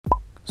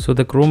So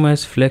the Chrome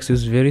OS Flex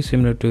is very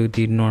similar to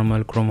the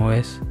normal Chrome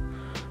OS,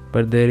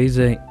 but there is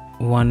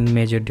one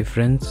major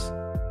difference.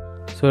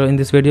 So in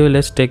this video,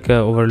 let's take an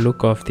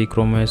overlook of the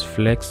Chrome OS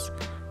Flex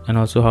and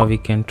also how we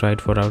can try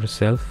it for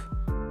ourselves.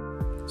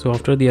 So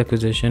after the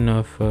acquisition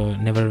of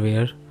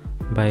Neverware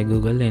by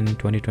Google in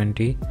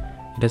 2020,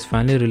 it has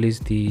finally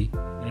released the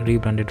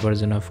rebranded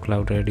version of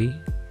Cloudready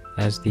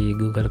as the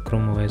Google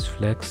Chrome OS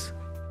Flex.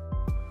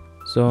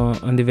 So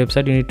on the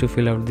website you need to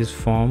fill out this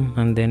form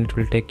and then it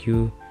will take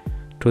you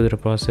through the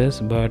process,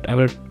 but I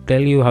will tell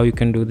you how you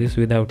can do this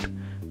without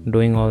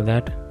doing all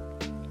that.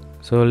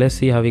 So let's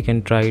see how we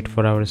can try it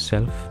for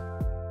ourselves.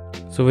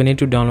 So we need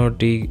to download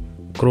the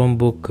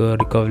Chromebook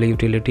recovery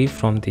utility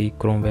from the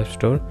Chrome Web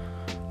Store.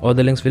 All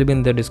the links will be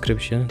in the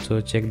description, so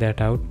check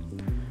that out.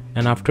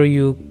 And after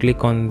you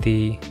click on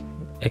the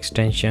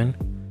extension,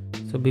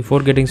 so before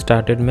getting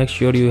started, make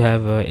sure you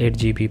have a 8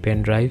 GB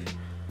pen drive,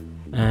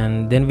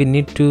 and then we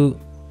need to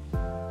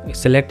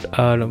select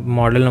our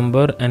model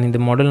number, and in the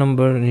model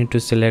number you need to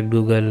select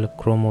Google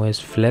Chrome OS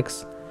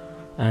Flex,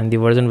 and the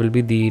version will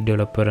be the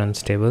developer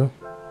unstable.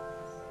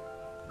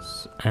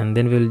 And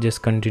then we'll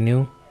just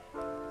continue,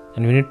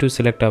 and we need to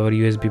select our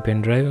USB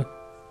pen drive,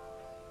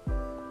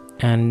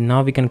 and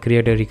now we can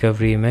create a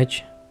recovery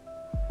image.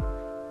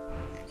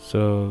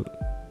 So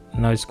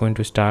now it's going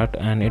to start,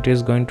 and it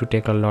is going to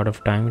take a lot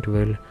of time. It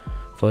will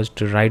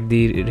first write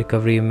the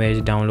recovery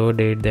image,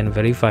 download it, then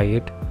verify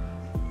it,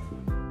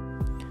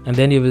 and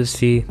then you will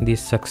see the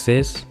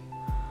success.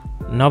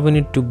 Now we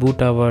need to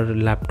boot our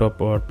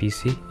laptop or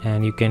PC,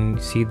 and you can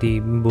see the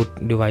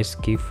boot device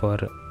key for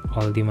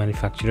all the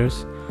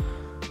manufacturers,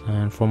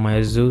 and for my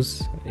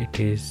Asus it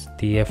is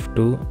the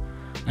F2.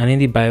 And in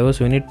the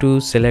BIOS we need to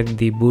select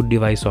the boot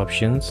device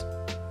options.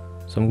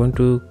 So I'm going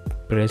to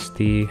press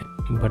the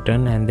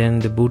button, and then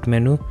the boot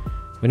menu,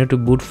 we need to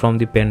boot from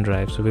the pen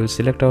drive. So we will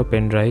select our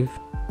pen drive,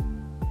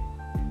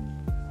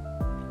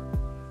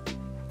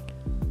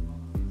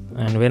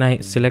 and when I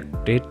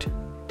select it,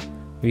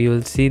 we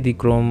will see the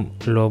Chrome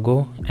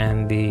logo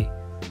and the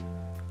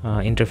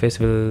interface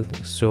will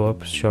show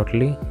up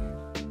shortly.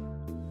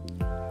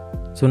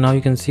 So now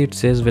you can see it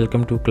says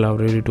welcome to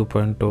Cloudready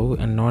 2.0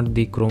 and not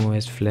the Chrome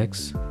OS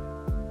Flex.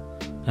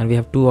 And we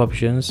have two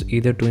options,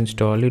 either to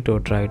install it or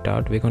try it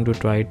out. We're going to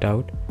try it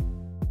out.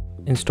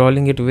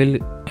 Installing it will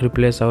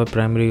replace our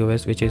primary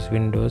OS, which is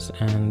Windows,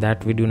 and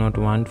that we do not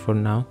want for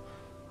now.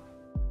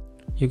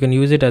 You can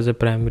use it as a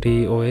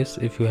primary OS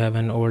if you have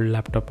an old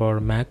laptop or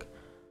Mac.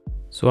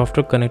 So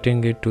after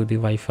connecting it to the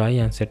Wi-Fi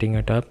and setting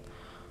it up,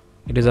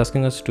 it is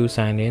asking us to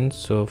sign in.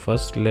 So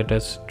first let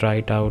us try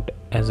it out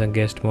as a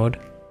guest mode.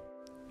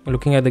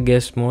 Looking at the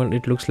guest mode,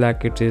 it looks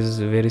like it is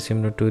very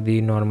similar to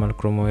the normal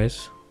Chrome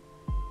OS.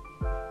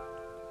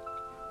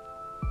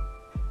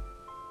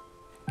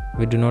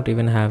 We do not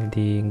even have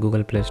the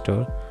Google Play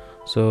Store.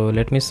 So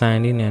let me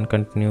sign in and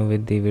continue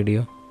with the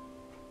video.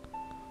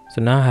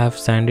 So now I have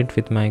signed in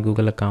with my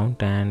Google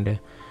account, and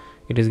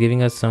it is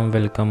giving us some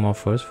welcome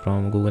offers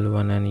from Google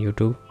One and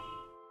YouTube.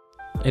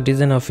 It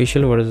is an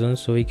official version,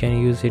 so we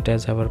can use it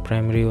as our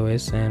primary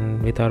OS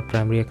and with our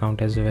primary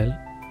account as well.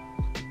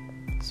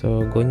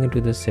 So going into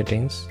the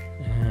settings,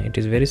 it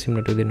is very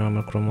similar to the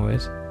normal Chrome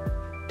OS.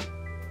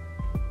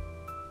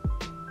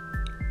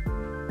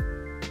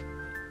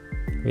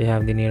 We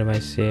have the nearby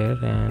share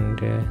and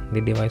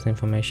the device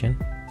information,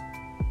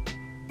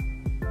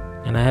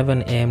 and I have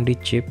an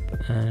AMD chip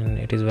and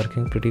it is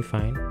working pretty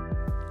fine.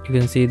 You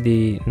can see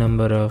the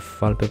number of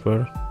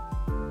wallpaper.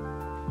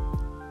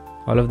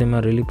 All of them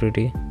are really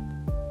pretty,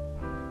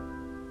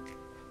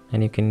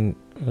 and you can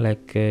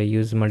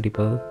use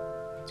multiple,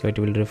 so it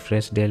will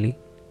refresh daily.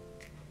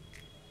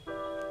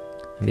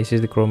 And this is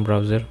the Chrome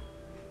browser,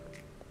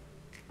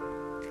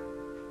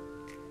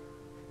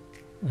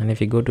 and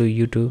if you go to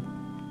YouTube,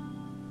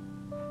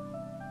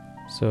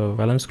 so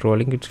while I'm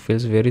scrolling, it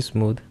feels very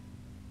smooth.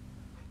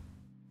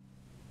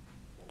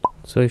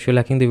 So if you're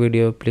liking the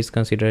video, please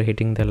consider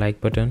hitting the like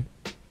button.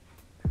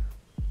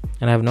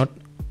 And I have not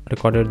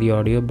recorded the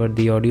audio, but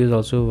the audio is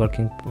also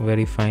working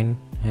very fine,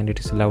 and it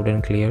is loud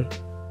and clear,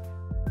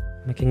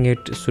 making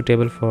it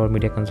suitable for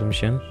media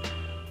consumption.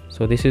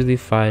 So this is the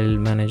file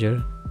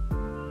manager,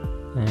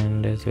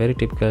 and it's very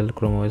typical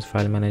Chrome OS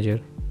file manager.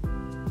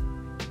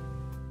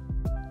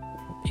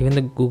 Even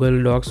the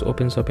Google Docs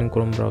opens up in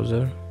Chrome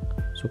browser.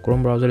 So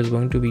Chrome browser is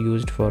going to be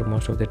used for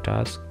most of the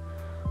tasks,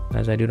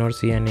 as I do not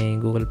see any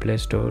Google Play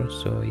Store.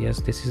 So yes,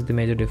 this is the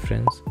major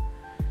difference.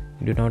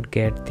 You do not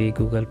get the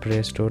Google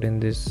Play Store in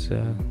this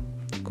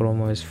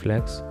Chrome OS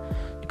Flex.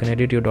 You can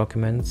edit your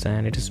documents,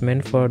 and it is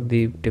meant for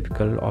the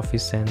typical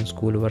office and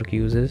school work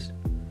uses.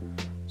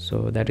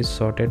 So that is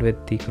sorted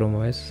with the Chrome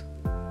OS.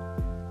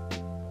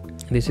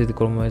 This is the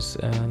Chrome OS,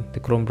 the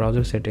Chrome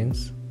browser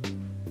settings.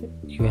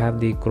 You have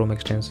the Chrome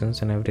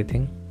extensions and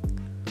everything.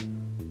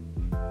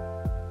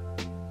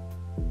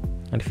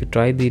 And if you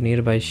try the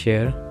nearby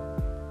share,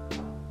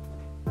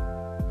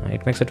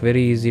 it makes it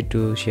very easy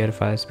to share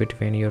files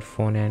between your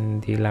phone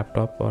and the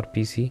laptop or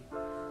PC.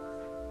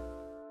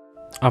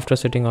 After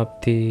setting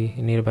up the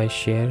nearby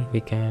share,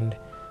 we can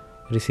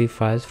receive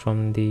files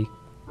from the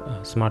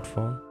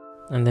smartphone,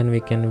 and then we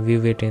can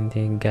view it in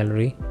the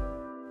gallery.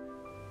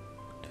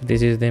 So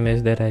this is the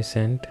image that I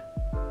sent.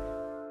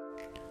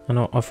 And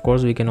of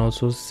course we can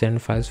also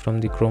send files from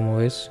the Chrome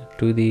OS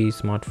to the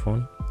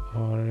smartphone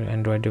or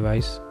Android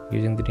device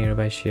using the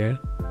nearby share,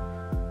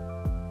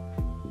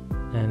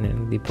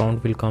 and the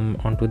prompt will come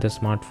onto the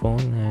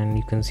smartphone and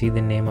you can see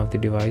the name of the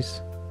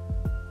device.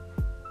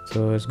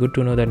 So it's good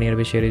to know that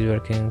nearby share is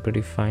working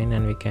pretty fine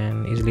and we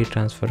can easily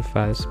transfer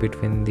files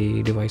between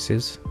the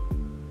devices.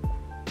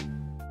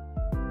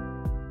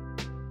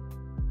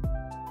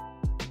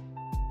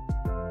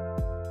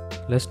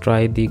 Let's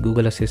try the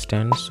Google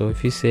Assistant. So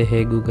if you say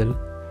hey Google,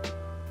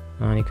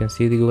 and you can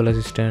see the Google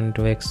Assistant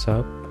wakes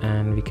up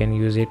and we can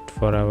use it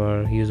for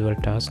our usual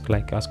task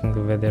like asking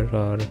the weather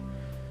or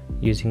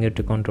using it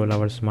to control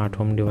our smart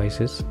home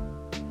devices.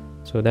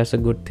 So that's a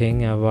good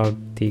thing about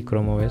the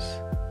Chrome OS.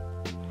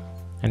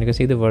 And you can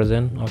see the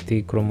version of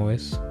the Chrome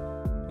OS.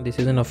 This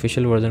is an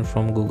official version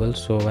from Google,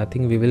 so I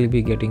think we will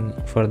be getting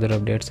further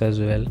updates as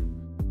well.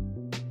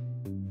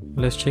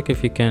 Let's check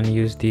if we can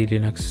use the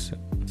Linux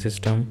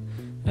system,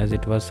 as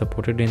it was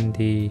supported in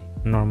the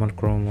normal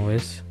Chrome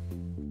OS.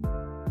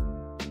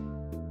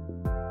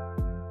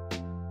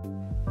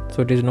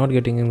 So it is not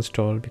getting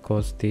installed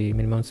because the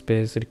minimum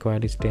space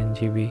required is 10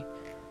 GB,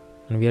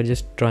 and we are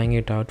just trying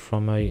it out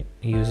from a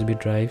USB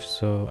drive.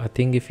 So I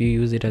think if you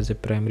use it as a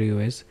primary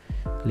OS,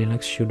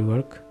 Linux should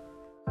work.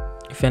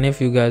 If any of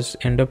you guys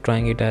end up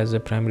trying it as a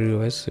primary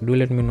OS, do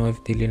let me know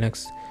if the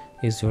Linux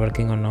is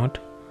working or not.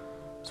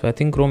 So I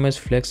think Chrome OS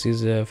Flex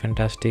is a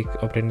fantastic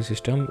operating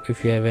system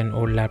if you have an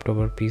old laptop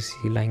or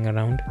PC lying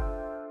around.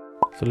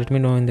 So let me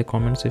know in the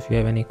comments if you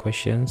have any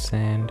questions,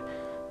 and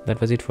that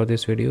was it for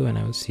this video, and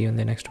I will see you in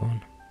the next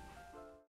one.